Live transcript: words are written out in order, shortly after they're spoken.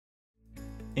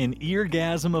An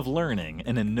eargasm of learning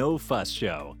and a no-fuss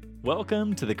show.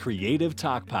 Welcome to the Creative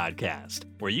Talk Podcast,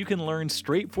 where you can learn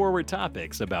straightforward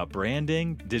topics about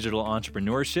branding, digital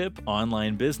entrepreneurship,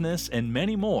 online business, and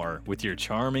many more with your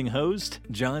charming host,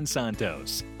 John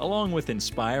Santos, along with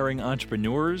inspiring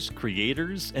entrepreneurs,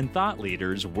 creators, and thought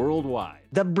leaders worldwide.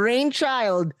 The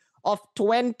brainchild of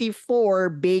 24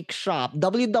 Bake Shop,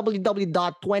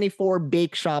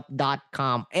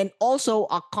 www.24bakeshop.com, and also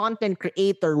a content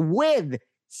creator with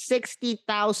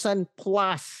 60,000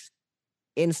 plus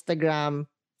Instagram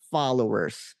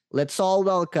followers. Let's all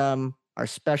welcome our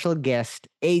special guest,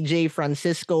 AJ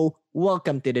Francisco.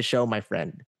 Welcome to the show, my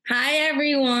friend. Hi,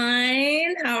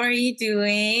 everyone. How are you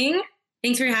doing?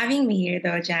 Thanks for having me here,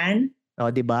 though, Jan.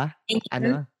 O, diba? Thank you.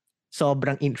 Ano?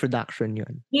 Sobrang introduction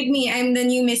yun. Give me, I'm the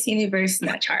new Miss Universe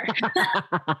Nachar.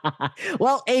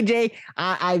 Well, AJ,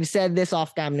 I've said this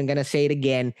off cam and I'm going to say it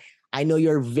again. I know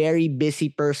you're a very busy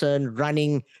person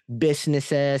running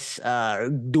businesses,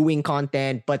 doing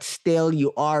content, but still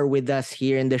you are with us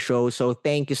here in the show. So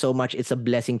thank you so much. It's a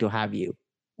blessing to have you.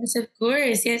 Yes, of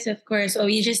course. Yes, of course. Oh,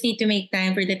 you just need to make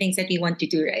time for the things that we want to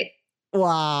do, right?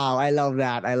 Wow, I love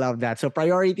that. I love that. So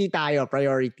priority tayo,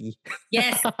 priority.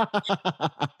 Yes.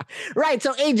 Right.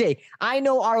 So AJ, I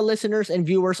know our listeners and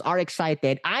viewers are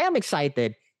excited. I am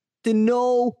excited to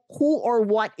know who or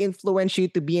what influenced you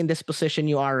to be in this position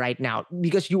you are right now,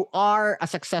 because you are a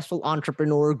successful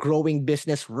entrepreneur, growing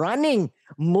business, running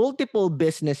multiple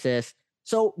businesses.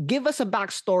 So give us a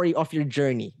backstory of your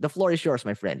journey. The floor is yours,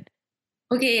 my friend.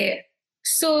 Okay.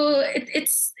 So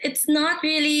it's not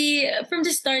really from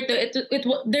the start. Though,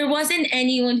 there wasn't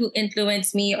anyone who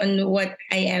influenced me on what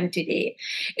I am today.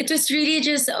 It was really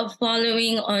just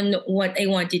following on what I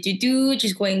wanted to do,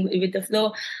 just going with the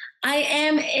flow. I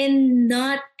am in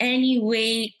not any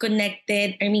way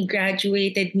connected. I mean,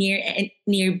 graduated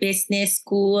near business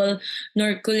school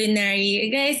nor culinary.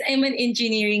 Guys, I'm an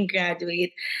engineering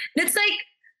graduate. That's like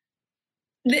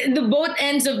the both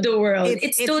ends of the world.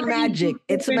 It's totally magic.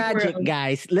 It's magic, world.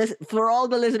 guys. Listen, for all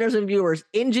the listeners and viewers,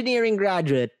 engineering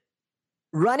graduate,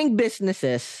 running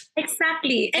businesses,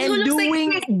 Exactly. and who looks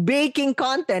doing like baking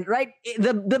content, right?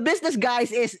 The business,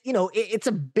 guys, is, it's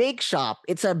a bake shop.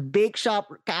 It's a bake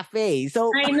shop cafe.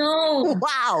 So I know.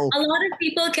 wow. A lot of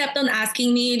people kept on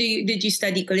asking me, did you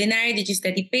study culinary? Did you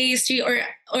study pastry? Or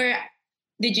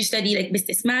did you study like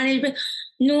business management?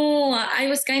 No, I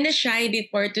was kind of shy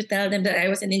before to tell them that I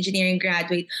was an engineering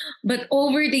graduate. But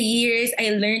over the years,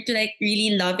 I learned to like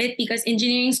really love it, because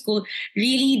engineering school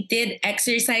really did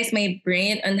exercise my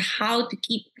brain on how to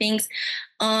keep things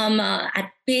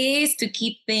at pace, to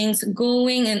keep things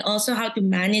going, and also how to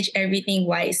manage everything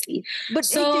wisely. But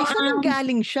So, AJ, saan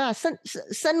nanggaling siya? Saan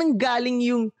nanggaling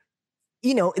yung,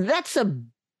 that's a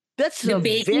the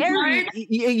baking very, part?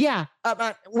 yeah.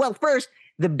 Well, first,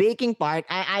 the baking part,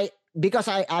 because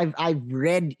I've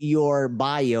read your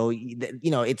bio,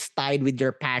 it's tied with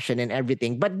your passion and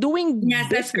everything. But Yes,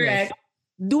 that's correct.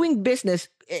 doing business,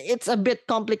 it's a bit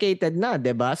complicated na,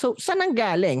 diba? So, saan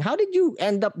nanggaling? How did you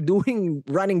end up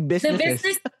running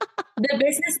businesses? The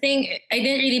business thing, I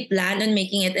didn't really plan on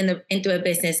making it into a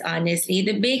business, honestly.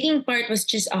 The baking part was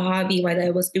just a hobby while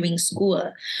I was doing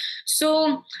school.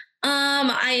 So,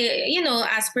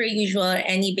 as per usual,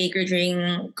 any baker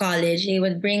during college, they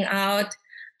would bring out,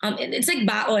 it's like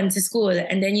baon to school,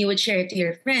 and then you would share it to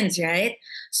your friends, right?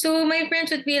 So my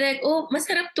friends would be like, oh,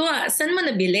 masarap to ah. Saan mo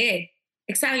nabili?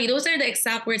 Exactly. Those are the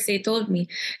exact words they told me.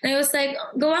 And I was like,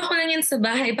 gawa ko lang yan sa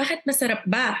bahay. Bakit masarap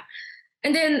ba?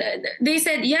 And then they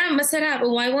said, yeah, masarap.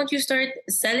 Why won't you start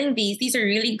selling these? These are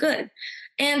really good.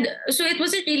 And so it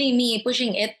wasn't really me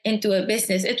pushing it into a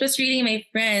business. It was really my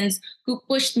friends who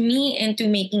pushed me into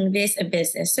making this a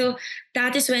business. So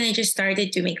that is when I just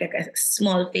started to make like a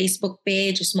small Facebook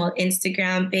page, a small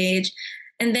Instagram page.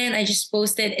 And then I just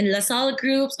posted in LaSalle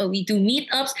groups, or we do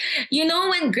meetups. You know,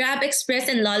 when Grab Express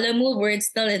and Lala Move were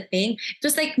still a thing, it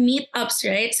was like meetups,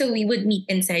 right? So we would meet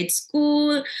inside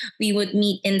school. We would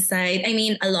meet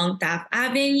along Taft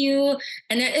Avenue.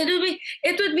 And then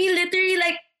it would be literally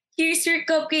like, here's your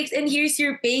cupcakes and here's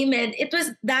your payment. It was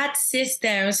that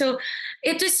system. So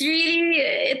it was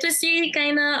really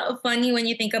kind of funny when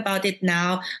you think about it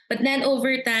now. But then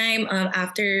over time,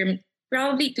 after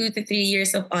probably 2 to 3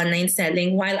 years of online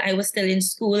selling while I was still in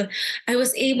school, I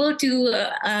was able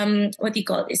to, what do you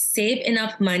call this, save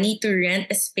enough money to rent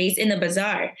a space in a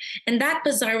bazaar. And that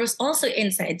bazaar was also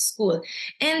inside school.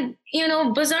 And,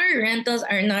 bazaar rentals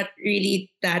are not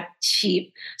really that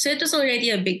cheap. So it was already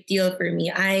a big deal for me.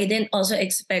 I didn't also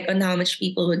expect on how much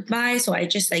people would buy. So I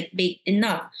just like baked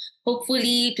enough,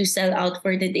 hopefully to sell out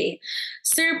for the day.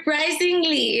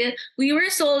 Surprisingly, we were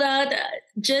sold out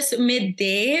just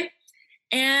midday.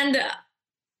 And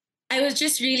I was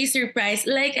just really surprised.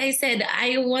 Like I said,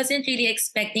 I wasn't really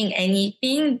expecting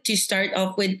anything to start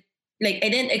off with. Like, I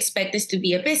didn't expect this to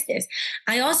be a business.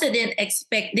 I also didn't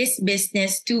expect this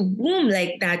business to boom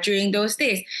like that during those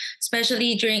days,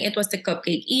 especially during it was the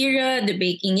cupcake era, the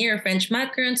baking era, French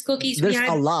macarons, cookies. We There's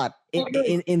a had lot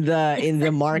in the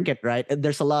market, right?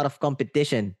 There's a lot of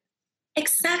competition.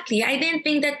 exactly. I didn't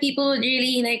think that people would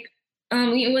really like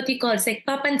what you call it's like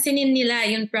papansinin nila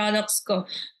yung products ko.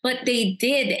 But they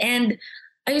did, and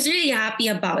I was really happy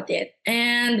about it.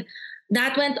 And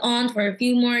that went on for a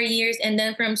few more years, and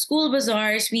then from school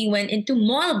bazaars we went into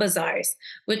mall bazaars,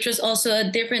 which was also a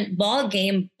different ball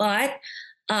game, but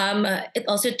it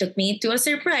also took me to a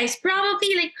surprise.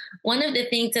 Probably like one of the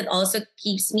things that also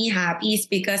keeps me happy is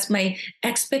because my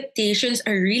expectations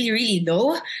are really, really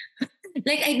low.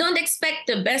 Like I don't expect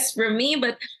the best from me,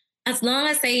 but as long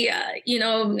as I,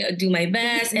 do my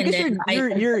best, and Because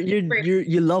then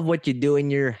you love what you do and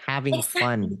you're having exactly.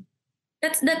 fun.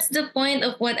 That's the point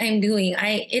of what I'm doing.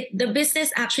 The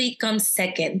business actually comes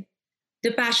second.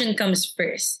 The passion comes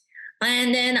first.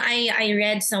 And then I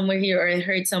read somewhere here or I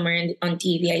heard somewhere on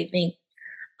TV, I think,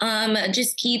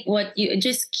 just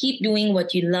keep doing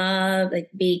what you love,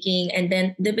 like baking, and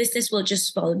then the business will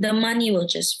just follow, the money will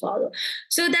just follow.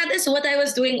 So that is what I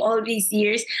was doing all these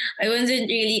years. I wasn't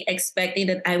really expecting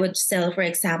that I would sell, for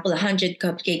example, 100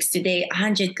 cupcakes today,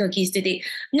 100 cookies today.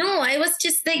 No, I was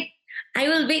just like, I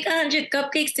will bake 100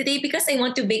 cupcakes today because I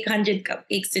want to bake 100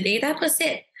 cupcakes today. That was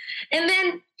it. And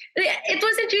then it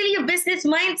wasn't really a business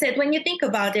mindset when you think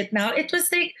about it now. It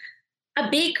was like a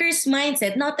baker's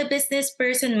mindset, not a business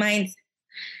person mindset.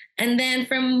 And then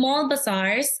from mall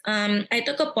bazaars, I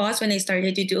took a pause when I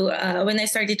started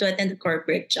to attend a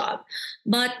corporate job,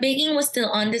 but baking was still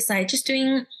on the side, just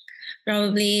doing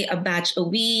probably a batch a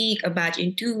week, a batch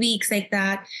in 2 weeks, like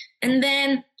that. And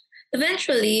then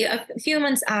eventually, a few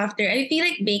months after, I feel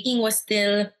like baking was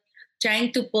still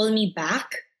trying to pull me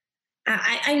back.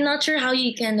 I'm not sure how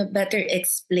you can better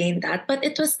explain that, but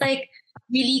it was like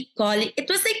really calling. It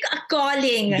was like a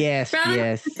calling. Yes, Probably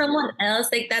yes. to someone else,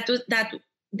 like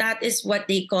that is what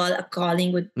they call a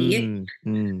calling would be.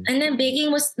 And then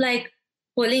baking was like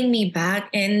pulling me back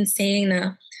and saying,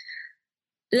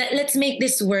 let's make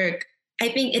this work. I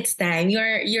think it's time.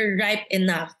 You're ripe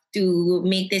enough to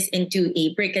make this into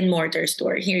a brick and mortar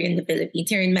store here in the Philippines,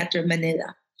 here in Metro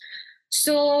Manila.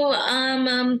 So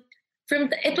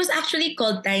it was actually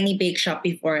called Tiny Bake Shop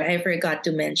before. I forgot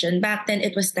to mention. Back then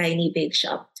it was Tiny Bake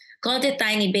Shop. Called it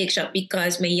Tiny Bake Shop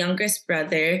because my youngest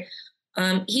brother,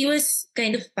 he was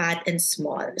kind of fat and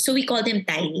small. So we called him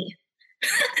Tiny.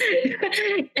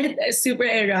 And super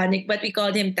ironic, but we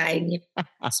called him Tiny.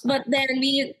 But then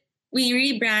we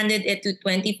rebranded it to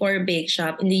 24 Bake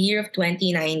Shop in the year of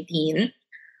 2019,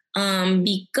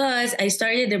 because I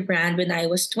started the brand when I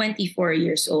was 24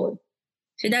 years old.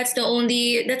 So that's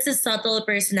the subtle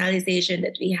personalization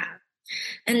that we have.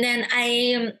 And then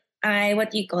I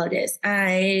what do you call this?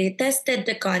 I tested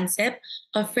the concept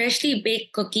of freshly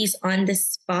baked cookies on the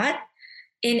spot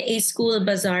in a school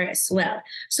bazaar as well.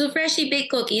 So freshly baked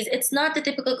cookies, it's not the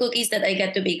typical cookies that I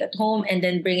get to bake at home and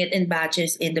then bring it in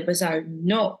batches in the bazaar.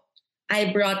 No.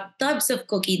 I brought tubs of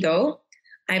cookie dough.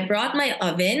 I brought my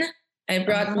oven. I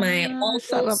brought my Sarap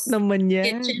almost naman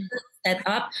yan. kitchen set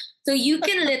up. So you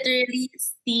can literally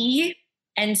see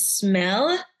and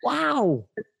smell Wow.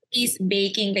 cookies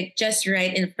baking like just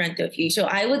right in front of you. So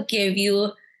I would give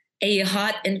you a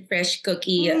hot and fresh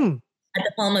cookie at Mm.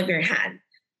 the palm of your hand.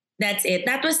 That's it.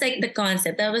 That was like the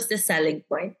concept. That was the selling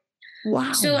point.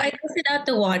 Wow. So I tested out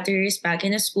the waters back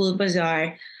in a school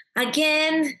bazaar.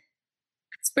 Again,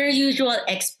 as per usual,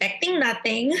 expecting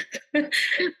nothing.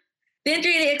 Didn't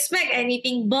really expect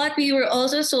anything, but we were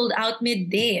also sold out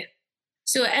midday.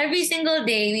 So every single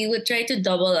day, we would try to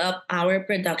double up our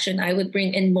production. I would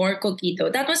bring in more cookie dough.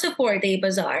 That was a 4-day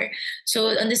bazaar.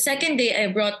 So on the second day,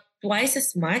 I brought twice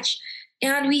as much.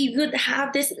 And we would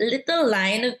have this little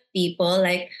line of people,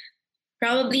 like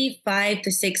probably 5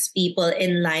 to 6 people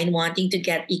in line wanting to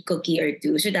get a cookie or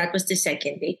two. So that was the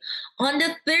second day. On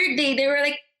the third day, there were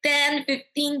like 10,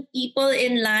 15 people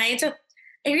in line. So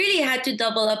I really had to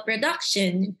double up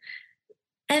production.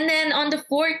 And then on the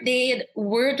fourth day,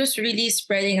 word was really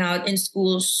spreading out in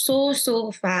school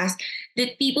so fast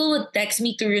that people would text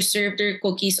me to reserve their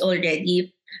cookies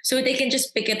already so they can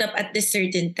just pick it up at this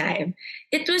certain time.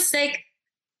 It was like,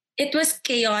 it was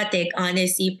chaotic,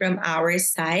 honestly, from our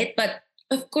side. But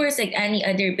of course, like any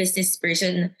other business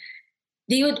person,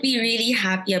 they would be really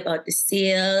happy about the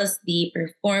sales, the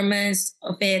performance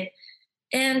of it.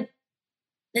 And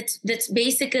that's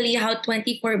basically how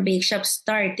 24 Bake Shop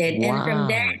started. And from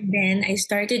there, Wow. then I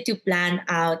started to plan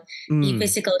out the Mm.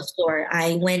 physical store.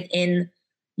 I went in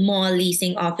mall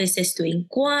leasing offices to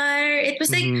inquire. Mhm. It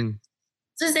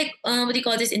was like, what do you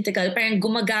call this in Tagalog? Parang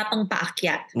gumagapang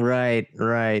paakyat. Right,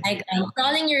 right. Like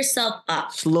crawling yourself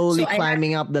up. Slowly So I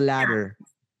climbing up the ladder.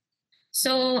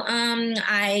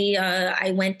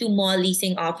 I went to mall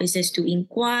leasing offices to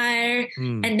inquire,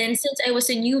 Mm. and then since I was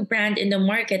a new brand in the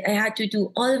market, I had to do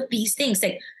all of these things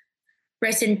like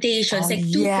presentations, Oh like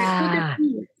yeah.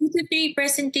 two to three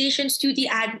presentations to the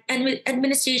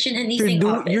administration and You're leasing do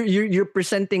office. you're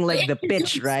presenting To like the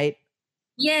pitch, introduce, right?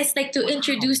 yes, like to Wow.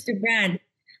 introduce the brand.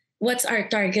 What's our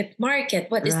target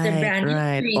market? What is the Right, brand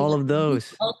right. history? All of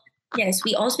those. Yes,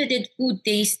 we also did food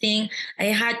tasting.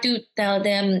 I had to tell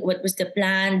them what was the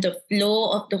plan, the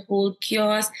flow of the whole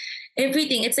kiosk,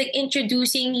 everything. It's like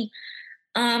introducing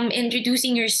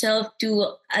yourself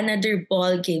to another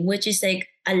ball game, which is like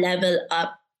a level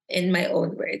up in my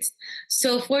own words.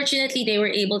 So fortunately they were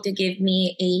able to give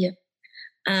me a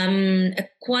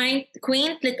quaint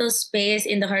little space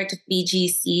in the heart of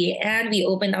BGC, and we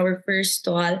opened our first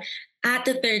stall at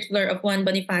the third floor of Juan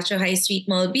Bonifacio High Street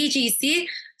Mall, BGC.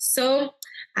 So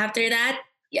after that,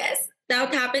 yes,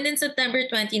 that happened in September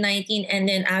 2019, and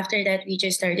then after that, we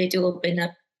just started to open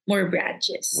up more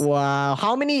branches. Wow.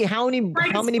 How Quite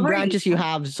a many story. branches you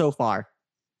have so far?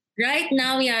 Right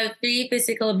now, we have three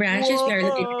physical branches. We are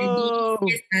located in Whoa.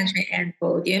 BGC, Estancia, and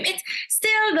Podium. It's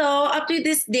still, though, up to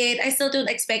this date, I still don't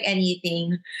expect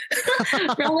anything.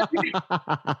 Probably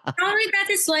Probably that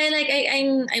is why like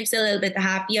I'm still a little bit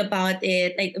happy about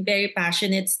it. Like very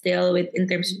passionate still with in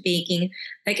terms of baking.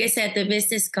 Like I said, the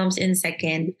business comes in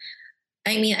second.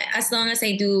 I mean, as long as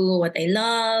I do what I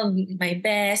love, my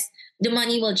best, the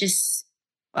money will just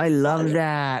I love follow.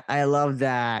 that. I love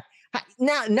that.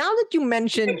 Now that you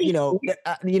mentioned,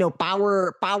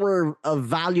 power of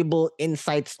valuable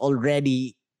insights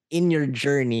already in your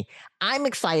journey, I'm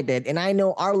excited, and I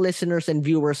know our listeners and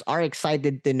viewers are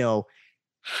excited to know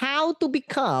how to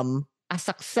become a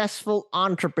successful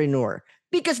entrepreneur.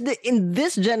 Because in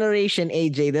this generation,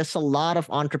 AJ, there's a lot of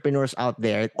entrepreneurs out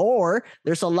there, or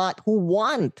there's a lot who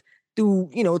want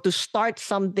to start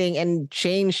something and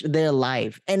change their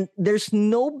life. And there's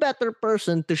no better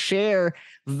person to share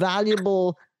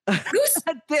valuable Bruce,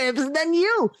 tips than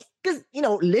you. Because,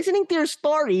 listening to your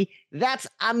story, that's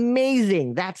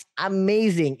amazing. That's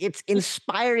amazing. It's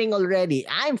inspiring already.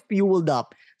 I'm fueled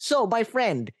up. So, my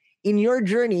friend, in your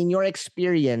journey, in your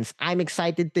experience, I'm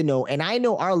excited to know, and I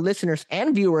know our listeners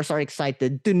and viewers are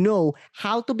excited to know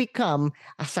how to become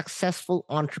a successful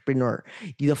entrepreneur.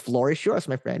 The floor is yours,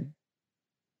 my friend.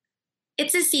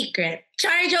 it's a secret.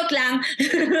 Char joke lang.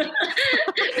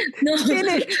 No.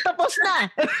 Finish. Tapos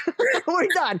na. We're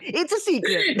done. It's a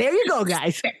secret. There you go,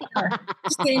 guys.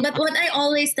 Just kidding. But what I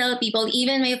always tell people,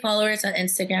 even my followers on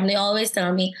Instagram, they always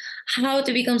tell me how to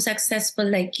become successful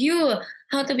like you,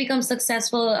 how to become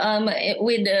successful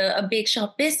with a big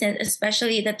shop business,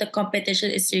 especially that the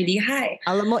competition is really high.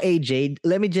 Alam mo, AJ,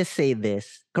 let me just say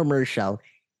this commercial.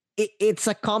 It's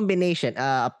a combination,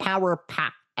 a power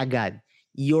pack agad.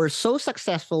 You're so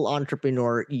successful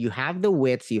entrepreneur, you have the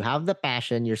wits, you have the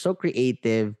passion, you're so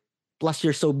creative, plus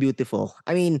you're so beautiful.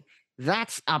 I mean,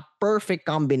 that's a perfect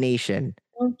combination.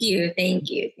 Thank you. Thank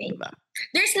you. Thank you. Diba?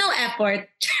 There's no effort.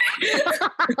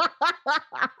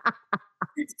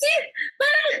 See,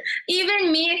 parang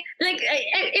even me, like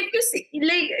if you see,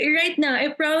 like right now, I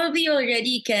probably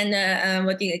already can.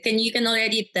 You can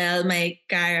already tell my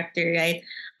character, right?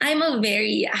 I'm a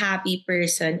very happy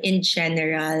person in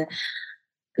general.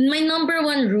 My number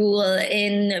one rule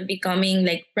in becoming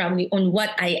like probably on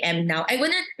what I am now, I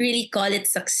wouldn't really call it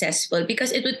successful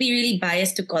because it would be really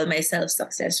biased to call myself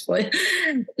successful.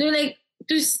 To like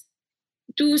to s-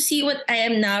 to see what I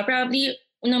am now, probably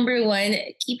number one,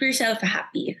 keep yourself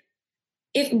happy.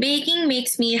 If baking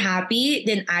makes me happy,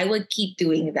 then I would keep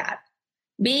doing that.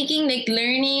 Baking, like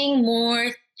learning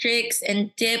more tricks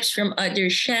and tips from other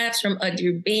chefs, from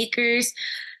other bakers.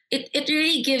 It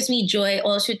really gives me joy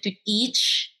also to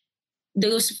teach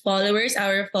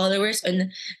our followers,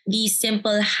 on these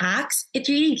simple hacks. It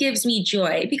really gives me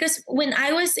joy because when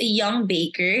I was a young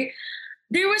baker,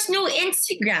 there was no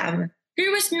Instagram. there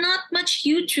was not much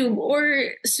YouTube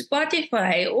or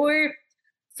Spotify or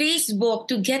Facebook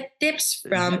to get tips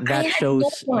from. I That had no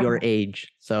shows your one. age.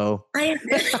 So I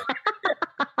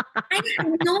I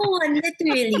had no one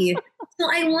literally. So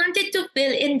I wanted to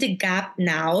fill in the gap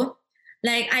now.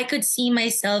 Like I could see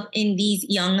myself in these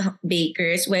young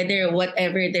bakers, whether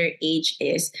whatever their age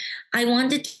is. I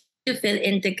wanted to fill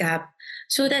in the gap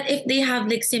so that if they have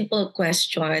like simple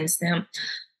questions,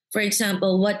 for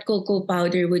example, what cocoa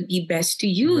powder would be best to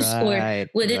use, or right,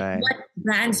 would it right. what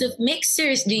brands of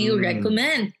mixers do you Mm,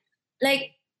 recommend?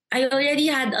 Like I already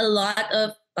had a lot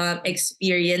of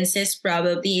experiences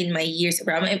probably in my years.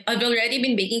 I've already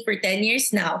been baking for 10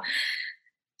 years now.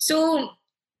 So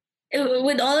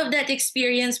with all of that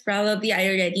experience, probably I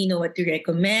already know what to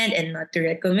recommend and not to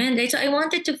recommend. Right? So I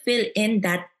wanted to fill in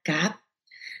that gap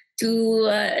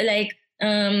to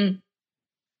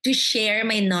to share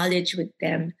my knowledge with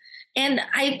them. And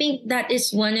I think that is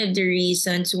one of the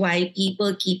reasons why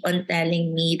people keep on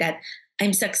telling me that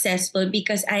I'm successful,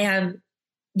 because I have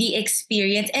the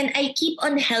experience and I keep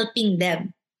on helping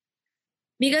them.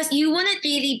 Because you wouldn't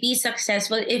really be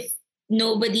successful if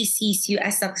nobody sees you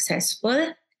as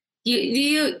successful.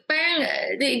 Parang,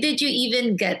 did you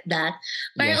even get that?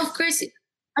 Parang, of yes. course,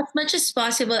 as much as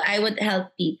possible, I would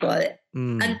help people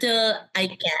Mm, until I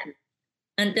can,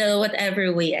 until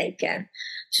whatever way I can.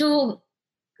 So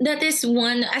that is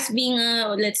one, as being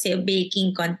a, let's say, a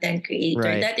baking content creator,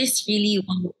 right. that is really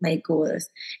one of my goals.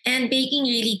 And baking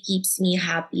really keeps me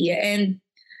happy. And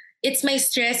it's my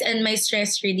stress and my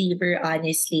stress reliever,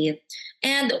 honestly.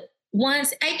 And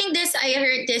once I think this, I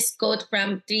heard this quote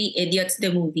from Three Idiots,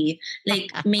 the movie,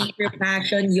 like make your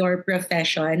passion your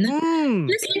profession. Mm,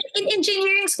 Because in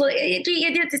engineering school, Three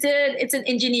Idiots is it's an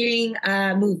engineering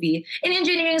movie. In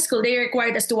engineering school, they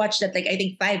required us to watch that like I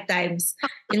think 5 times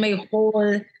in my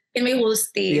whole in my whole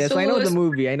stay. yes, I know So the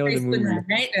movie. I know high the school na, movie.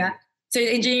 right? Yeah. So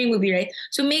engineering movie, right?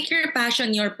 So make your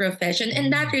passion your profession,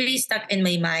 and that Mm, really stuck in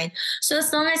my mind. So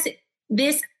as long as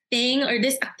this thing or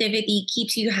this activity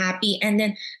keeps you happy, and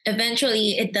then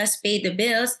eventually it does pay the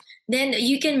bills, then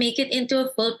you can make it into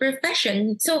a full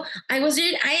profession. So I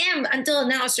am until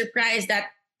now surprised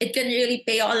that it can really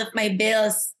pay all of my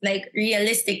bills, like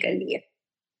realistically.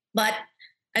 But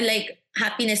like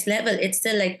happiness level, it's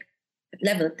still like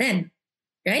level 10,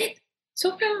 right?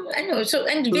 So from I know, so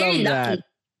I'm very love lucky, that.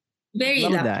 very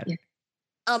Love that. lucky.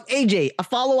 AJ, a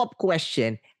follow-up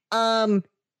question. Um,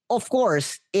 of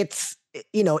course, it's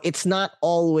not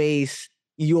always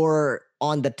you're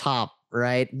on the top,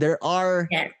 right? There are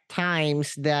Yes,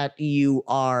 times that you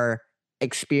are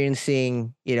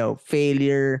experiencing,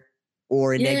 failure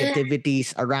or yeah,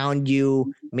 negativities around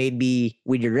you, maybe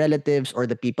with your relatives or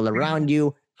the people around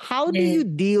you. How do yes, you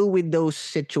deal with those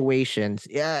situations?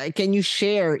 Can you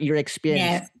share your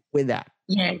experience yes, with that?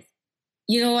 yes.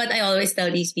 You know what I always tell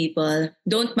these people?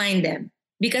 Don't mind them,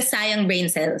 because sayang brain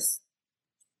cells.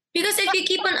 Because if you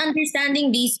keep on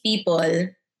understanding these people,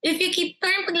 if you keep,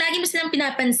 parang pag lagi mo silang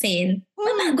pinapansin,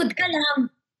 Mm, mapagod ka lang.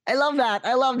 I love that.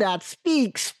 I love that.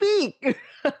 Speak, speak.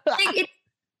 Like it,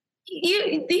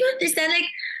 you do you understand? Like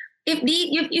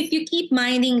if you keep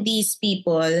minding these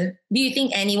people, do you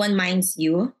think anyone minds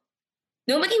you?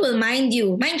 Nobody will mind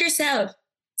you. Mind yourself.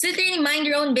 It's literally mind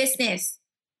your own business.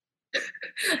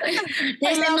 I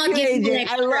Guys, I'm love not you, giving a AJ.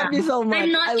 I lecture. love you so I'm much.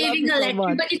 not I love giving you a so lecture,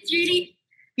 much. but it's really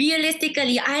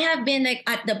realistically, I have been like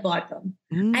at the bottom.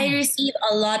 I Mm, received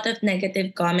a lot of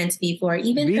negative comments before,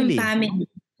 even from really? family.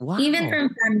 Even Wow.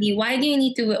 from family, why do you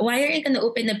need to? Why are you going to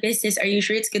open a business? Are you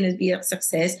sure it's going to be a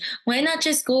success? Why not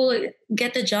just go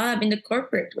get a job in the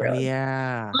corporate Oh world?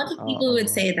 yeah. A lot of people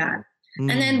would Oh. say that.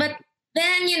 And then, Mm. but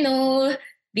then,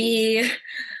 the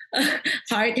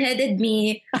hard-headed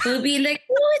me will be like,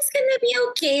 no, it's gonna be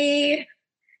okay,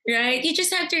 right? You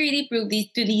just have to really prove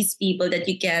to these people that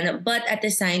you can, but at the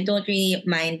same, don't really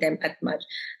mind them that much.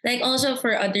 Like also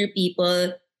for other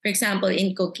people, for example,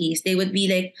 in cookies, they would be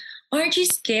like, aren't you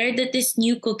scared that this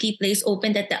new cookie place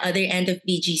opened at the other end of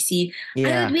BGC?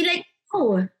 I would Yeah. be like,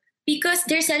 oh, because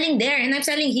they're selling there and I'm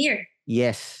selling here.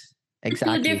 Yes. Two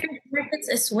Exactly. different markets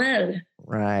as well.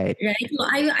 Right. Right. So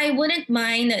I wouldn't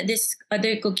mind this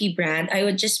other cookie brand. I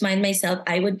would just mind myself.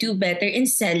 I would do better in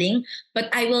selling, but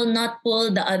I will not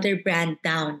pull the other brand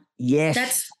down.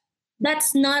 That's Yes.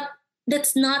 that's not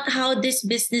that's not how this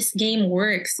business game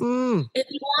works. Mm. If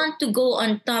you want to go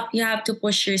on top, you have to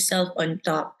push yourself on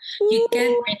top. You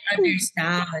can't bring Ooh. others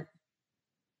down.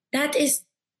 That is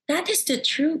that is the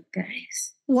truth,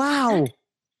 guys. That Wow.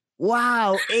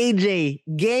 Wow. AJ,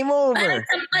 game parang over.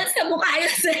 sampal sa mukha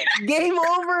yun sa'yo. Game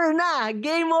over na.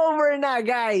 Game over na,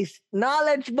 guys.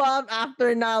 Knowledge bomb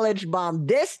after knowledge bomb.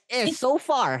 This is so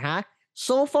far, huh?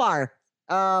 So far,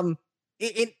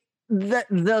 it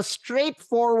the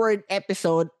straightforward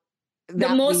episode The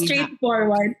that most we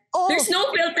straightforward. There's oh, no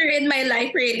filter in my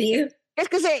life, really. it's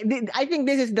because I think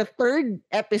this is the third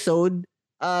episode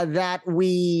that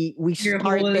we Your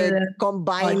whole started podcast.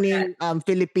 combining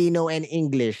Filipino and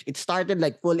English. It started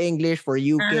like full English for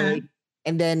Uh-huh. UK,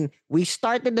 and then we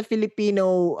started the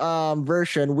Filipino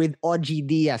version with OG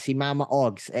Diaz, si Mama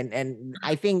Ogs, and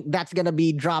I think that's gonna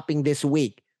be dropping this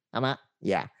week. Tama?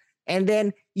 Yeah. And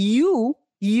then you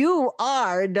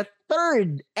are the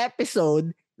third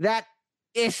episode that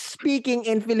is speaking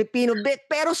in Filipino bit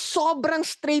pero sobrang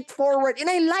straightforward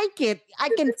and I like it. I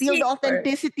can feel the Straightforward.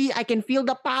 authenticity, I can feel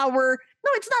the power. No,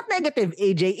 it's not negative,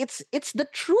 AJ. It's the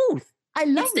truth. I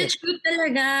love It's the it. truth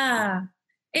talaga.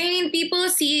 I mean, people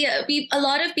see, a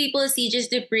lot of people see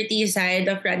just the pretty side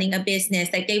of running a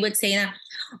business. Like they would say na,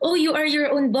 oh, you are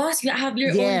your own boss. You have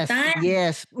your own Yes, time.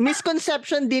 yes.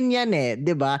 Misconception din yan eh,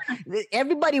 'di ba?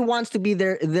 Everybody wants to be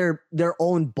their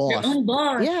own Your boss. own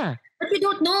boss. Yeah. But you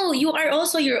don't know. You are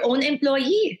also your own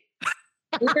employee.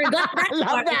 You forgot that I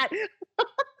love part. that.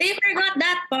 They forgot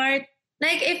that part.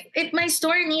 Like if my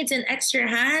store needs an extra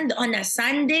hand on a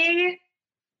Sunday,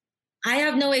 I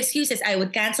have no excuses. I would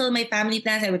cancel my family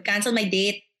plans. I would cancel my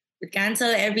date. Would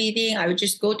cancel everything. I would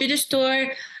just go to the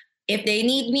store. If they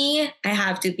need me, I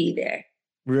have to be there.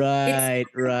 It's Right,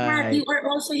 that right. you are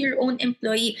also your own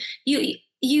employee.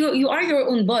 You are your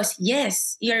own boss.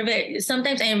 Yes, you are very.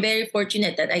 Sometimes I am very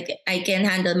fortunate that I can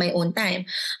handle my own time,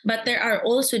 but there are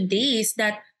also days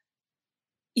that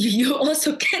you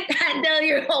also can't handle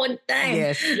your own time.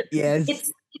 Yes,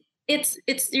 yes.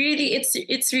 It's really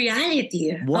it's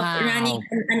reality of running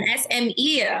Wow. an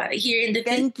SME here in the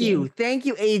Thank Philippines. you. Thank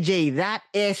you, AJ. That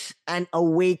is an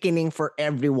awakening for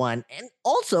everyone. And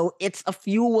also, it's a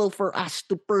fuel for us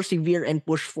to persevere and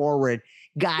push forward.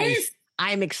 Guys, Yes,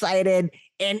 I'm excited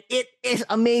and it is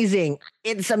amazing.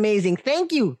 It's amazing.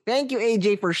 Thank you. Thank you,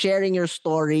 AJ, for sharing your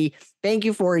story. Thank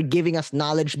you for giving us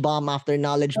knowledge bomb after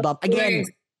knowledge of bomb. Again,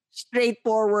 course.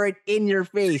 straightforward in your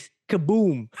face.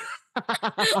 Kaboom.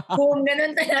 Boom,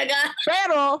 ganun talaga.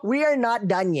 Pero we are not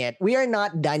done yet. We are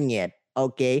not done yet.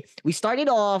 Okay. We started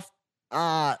off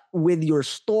with your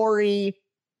story,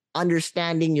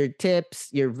 understanding your tips,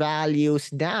 your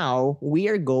values. Now we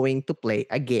are going to play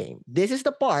a game. This is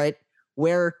the part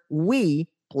where we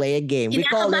play a game. We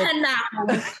call it Kinakabahan na ako.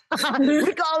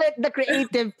 we call it the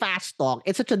creative fast talk.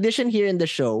 It's a tradition here in the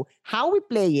show. How we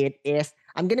play it is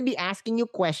I'm going to be asking you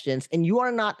questions and you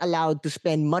are not allowed to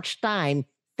spend much time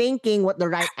thinking what the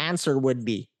right answer would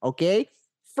be. Okay?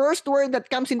 First word that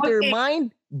comes into your Okay.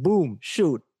 mind, boom,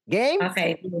 shoot. Game?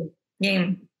 Okay.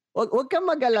 Game. Wag kang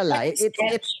mag-alala. Let's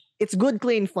sketch. It's good,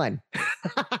 clean fun.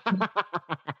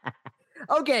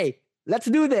 Okay, let's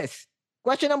do this.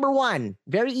 Question number 1.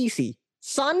 Very easy.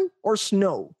 Sun or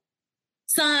snow?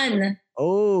 Sun.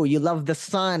 Oh, you love the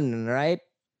sun, right?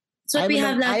 That's what we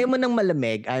have last. Ayaw mo ng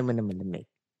malamig. Ayaw mo ng malamig.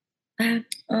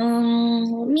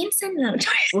 Minsan lang.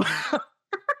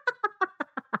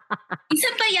 Isa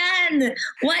pa yan.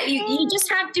 Why? You just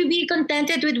have to be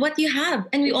contented with what you have.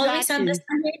 And we always have the Exactly.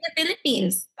 sun here in the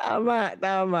Philippines. Tama,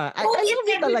 tama. I Oh, love it's you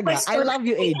every talaga. I person. love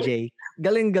you, AJ.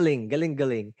 Galing, galing, galing,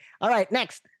 galing. All right,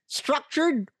 next.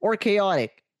 Structured or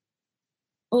chaotic?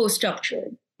 Oh,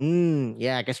 structured.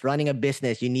 Yeah, because running a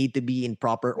business, you need to be in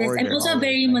proper Yes, order. I'm also all the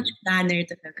very time. much planner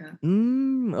talaga.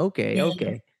 Okay, Yeah.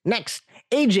 okay. Next,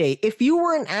 AJ, if you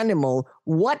were an animal,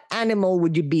 what animal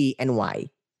would you be and why?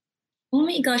 Oh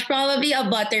my gosh, probably a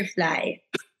butterfly.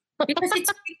 Because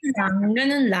it's cute lang,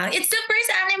 ganun lang. It's the first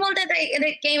animal that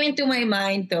came into my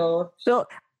mind though. So,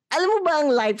 alam mo ba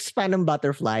ang lifespan ng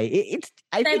butterfly?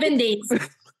 I think 7 days.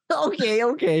 okay,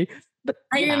 okay. But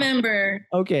I yeah, remember.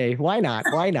 okay, why not?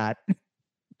 Why not?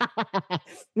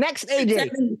 Next,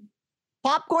 AJ, 7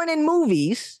 popcorn and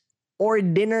movies or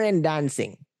dinner and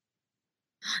dancing?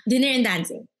 Dinner and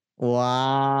dancing.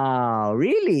 Wow,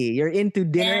 really? You're into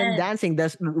dinner and Yes. dancing.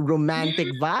 That's romantic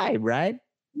vibe, right?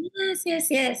 Yes, yes,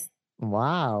 yes.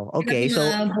 Wow. Okay, Having so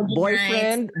a boogie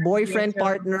night, boyfriend, yes,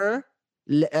 partner,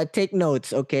 take notes,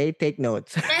 okay? Take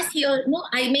notes. Yes,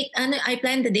 I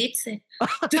plan the dates. Eh.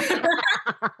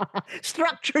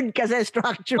 Structured kasi,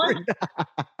 structured.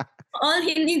 All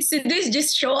he needs to do is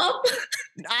just show up.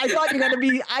 I thought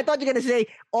you're gonna say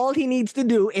all he needs to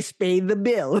do is pay the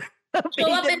bill. Pay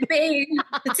Show up the and pay.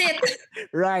 That's it.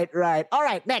 Right, right. All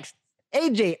right, next.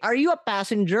 AJ, are you a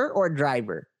passenger or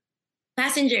driver?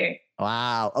 Passenger.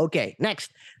 Wow. Okay,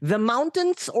 next. The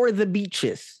mountains or the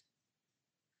beaches?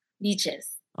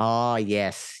 Beaches. Oh,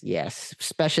 yes, yes.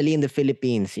 Especially in the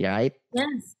Philippines, right?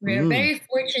 Yes, we're Mm, very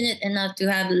fortunate enough to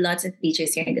have lots of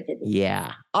beaches here in the Philippines.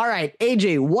 yeah. All right,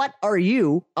 AJ, what are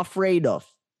you afraid of?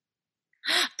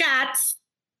 Cats.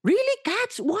 Really,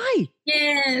 cats? Why?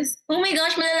 Yes. Oh my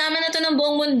gosh, malalaman na to ng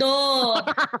buong mundo.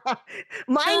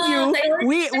 Mind Shucks, you, I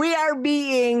always, we are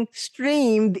being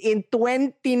streamed in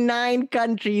 29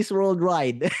 countries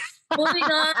worldwide. oh my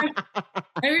gosh.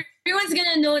 Everyone's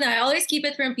gonna know now. I always keep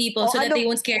it from people Oh, so that they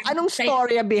won't scare me. anong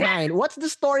story behind? What's the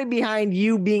story behind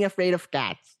you being afraid of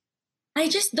cats? I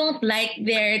just don't like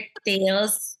their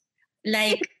tails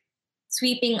like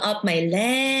sweeping up my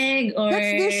leg or That's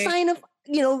their sign of,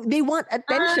 they want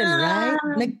attention, right?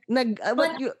 ah, What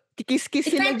but you, kiss-kiss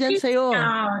it sila kind of dyan creeps me sa'yo.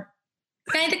 out.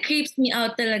 Kind of creeps me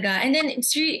out talaga. And then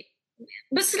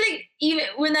but it's like even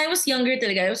when I was younger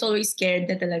talaga, I was always scared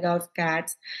na talaga of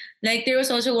cats. Like there was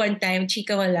also one time,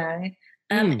 chika ko lang,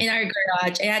 Mm. in our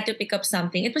garage, I had to pick up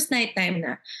something. It was nighttime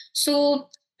na. So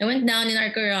I went down in our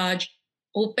garage,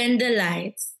 opened the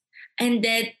lights, and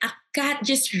then a cat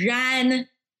just ran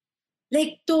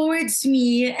like towards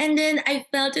me. And then I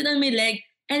felt it on my leg.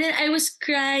 And then I was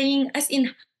crying as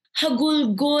in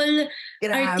hagulgol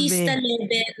artista Grabe.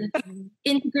 level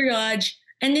in the garage.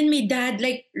 And then my dad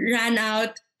like ran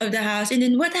out of the house. And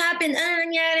then what happened? Ano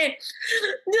nangyari?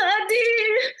 Daddy!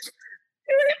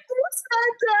 What's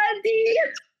that, Daddy?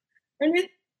 And then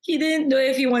he didn't know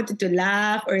if he wanted to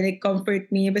laugh or like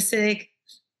comfort me. But like,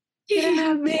 he's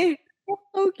Grabe.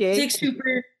 Okay. like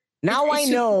super. Now I It's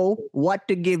super. know what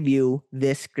to give you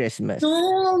this Christmas.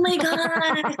 Oh my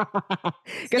God.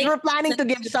 Because we're planning to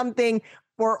give something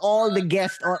for all the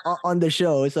guests on the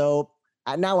show. So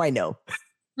now I know.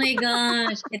 My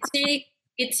gosh, it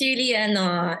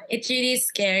really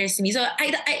scares me. So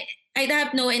I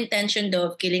have no intention though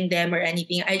of killing them or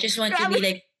anything. I just want to be Grabe.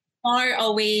 like far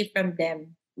away from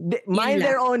them. Yun Mind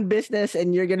their lang. own business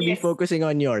and you're going to be Yes. focusing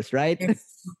on yours, right? Yes.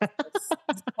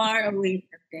 Far away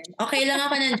from them. Okay lang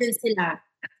ako nandyan sila.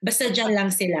 Basta dyan lang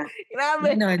sila.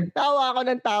 Grabe. Ganon. Tawa ako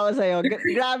ng tawa sa'yo.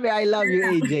 Grabe, I love you,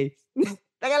 AJ.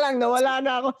 Teka lang, nawala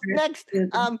na ako. Next,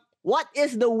 what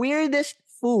is the weirdest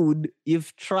food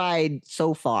you've tried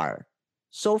so far?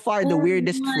 So far, the Oh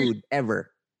weirdest my, food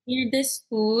ever. weirdest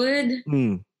food.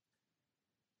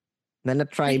 Na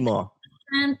na-try mo.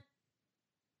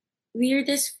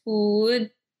 Weirdest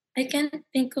food. I can't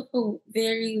think of a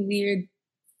very weird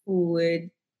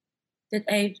food that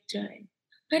I've tried.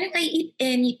 Parang I eat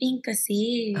anything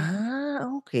kasi.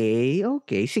 Okay.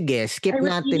 Okay. Sige, skip I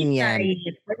would natin really try yan.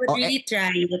 it. I would really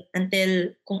try it until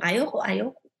kung ayaw ko, ayaw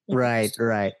ko. Kung Right, gusto ko.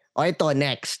 right. O ito,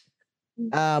 next.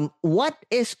 What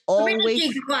is Sobrang always...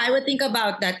 intrigued ko. I would think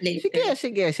about that later.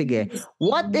 Sige.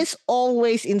 What is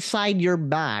always inside your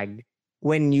bag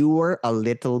when you were a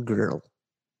little girl?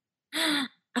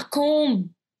 A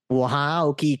comb.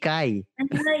 Wow, Kikay.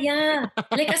 Yeah.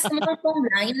 Like a small comb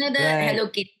lang. You know the Right. Hello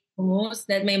Kitty combs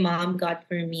that my mom got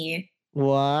for me.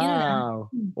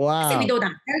 Wow. Kasi we Wow. don't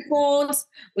have cellphones.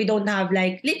 We don't have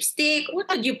like lipstick. What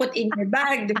would you put in your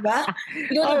bag, diba?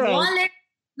 We don't have Alright. wallet.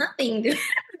 Nothing.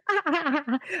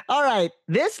 All right.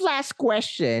 This last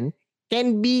question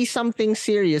can be something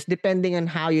serious depending on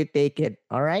how you take it.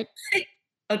 All right.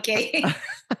 Okay.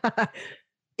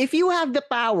 If you have the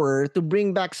power to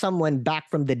bring back someone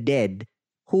back from the dead,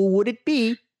 who would it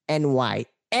be and why?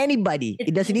 Anybody.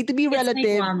 It doesn't need to be It's my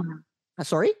relative. guama.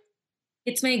 Sorry?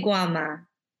 It's my guama.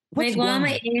 What's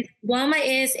my guama? guama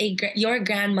is your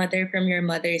grandmother from your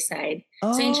mother's side.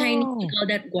 So in Chinese, we call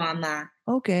that guama.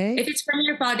 Okay. If it's from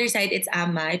your father's side, it's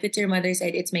ama. If it's your mother's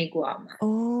side, it's my guama.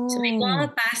 Oh. So my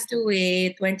guama passed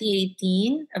away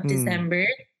 2018 of December.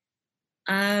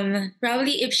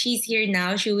 Probably if she's here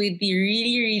now, she would be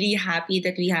really, really happy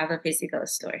that we have a physical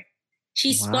store.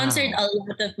 She sponsored a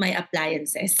lot of my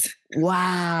appliances.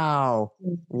 Wow.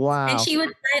 Wow. And she would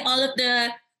buy all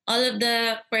of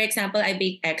the, for example, I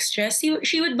bake extras.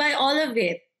 She would buy all of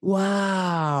it.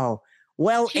 Wow.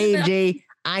 Well, She would- AJ,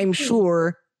 I'm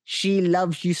sure she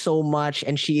loves you so much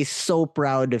and she is so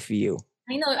proud of you.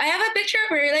 I know. I have a picture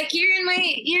of her, like here in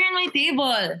my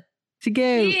table.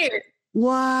 Sige. Here.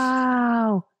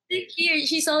 Wow. Like here.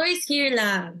 She's always here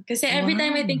lang. Kasi every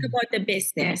time I think about the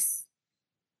business,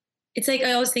 it's like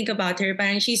I always think about her.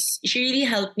 Parang she really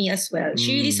helped me as well.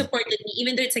 She really supported me,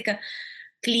 even though it's like a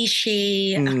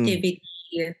cliche activity.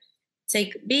 It's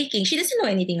like baking. She doesn't know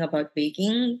anything about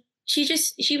baking. She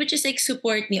would just like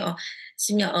support me. Oh,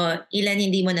 sabi niya, ilan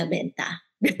hindi mo nabenta.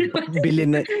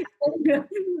 Bilhin na.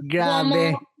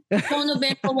 Grabe. Ikaw na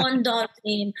benta 1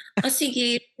 dozen.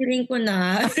 Sige, piling ko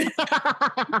na.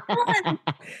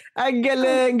 Ang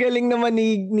galing naman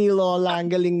ni Lola. Ang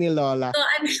galing ni Lola. So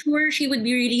I'm sure she would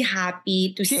be really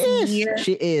happy to She see.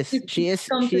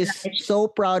 is so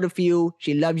proud of you.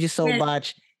 She loves you so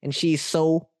much, and she's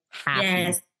so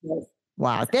happy. Yes.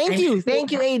 Wow. Thank you,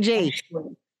 AJ.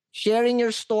 Sharing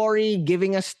your story,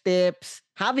 giving us tips,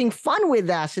 having fun with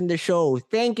us in the show.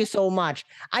 Thank you so much.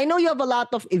 I know you have a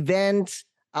lot of events,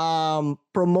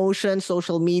 promotion,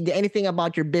 social media, anything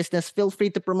about your business. Feel free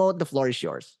to promote. The floor is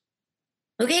yours.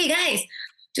 Okay, guys.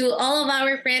 To all of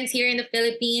our friends here in the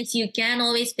Philippines, you can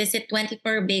always visit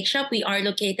 24 Bake Shop. We are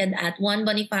located at 1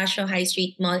 Bonifacio High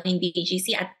Street Mall in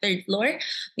BGC at 3rd floor.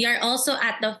 We are also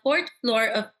at the 4th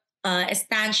floor of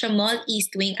Estancia Mall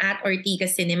East Wing at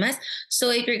Ortigas Cinemas.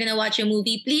 So if you're gonna watch a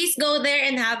movie, please go there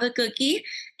and have a cookie.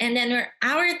 And then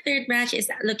our 3rd branch is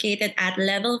located at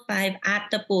level 5 at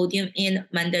the Podium in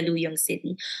Mandaluyong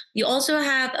City. We also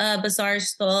have bazaar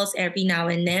stalls every now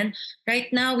and then. Right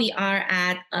now we are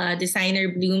at Designer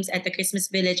Blooms at the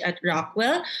Christmas Village at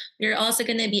Rockwell. We're also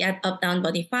gonna be at Uptown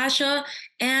Bonifacio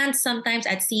and sometimes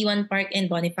at C1 Park in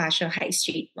Bonifacio High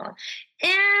Street Mall.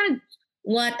 And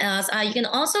what else? You can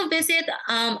also visit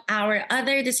our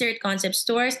other dessert concept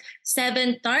stores,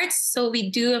 7 Tarts. So we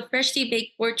do a freshly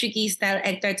baked Portuguese style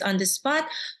egg tarts on the spot.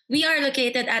 We are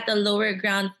located at the lower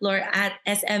ground floor at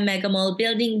SM Mega Mall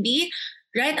Building B,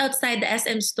 right outside the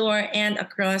SM store and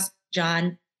across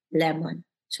John Lemon.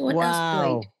 So what else,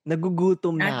 Floyd?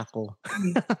 Nagugutom na ako.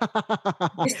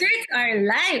 Desserts are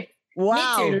life.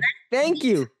 Wow. Thank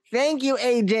you,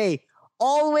 AJ.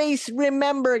 Always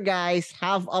remember, guys,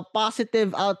 have a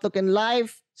positive outlook in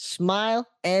life, smile,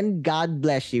 and God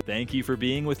bless you. Thank you for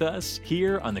being with us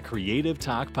here on the Creative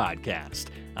Talk Podcast.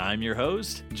 I'm your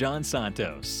host, John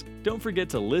Santos. Don't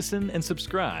forget to listen and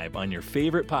subscribe on your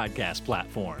favorite podcast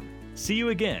platform. See you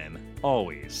again,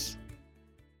 always.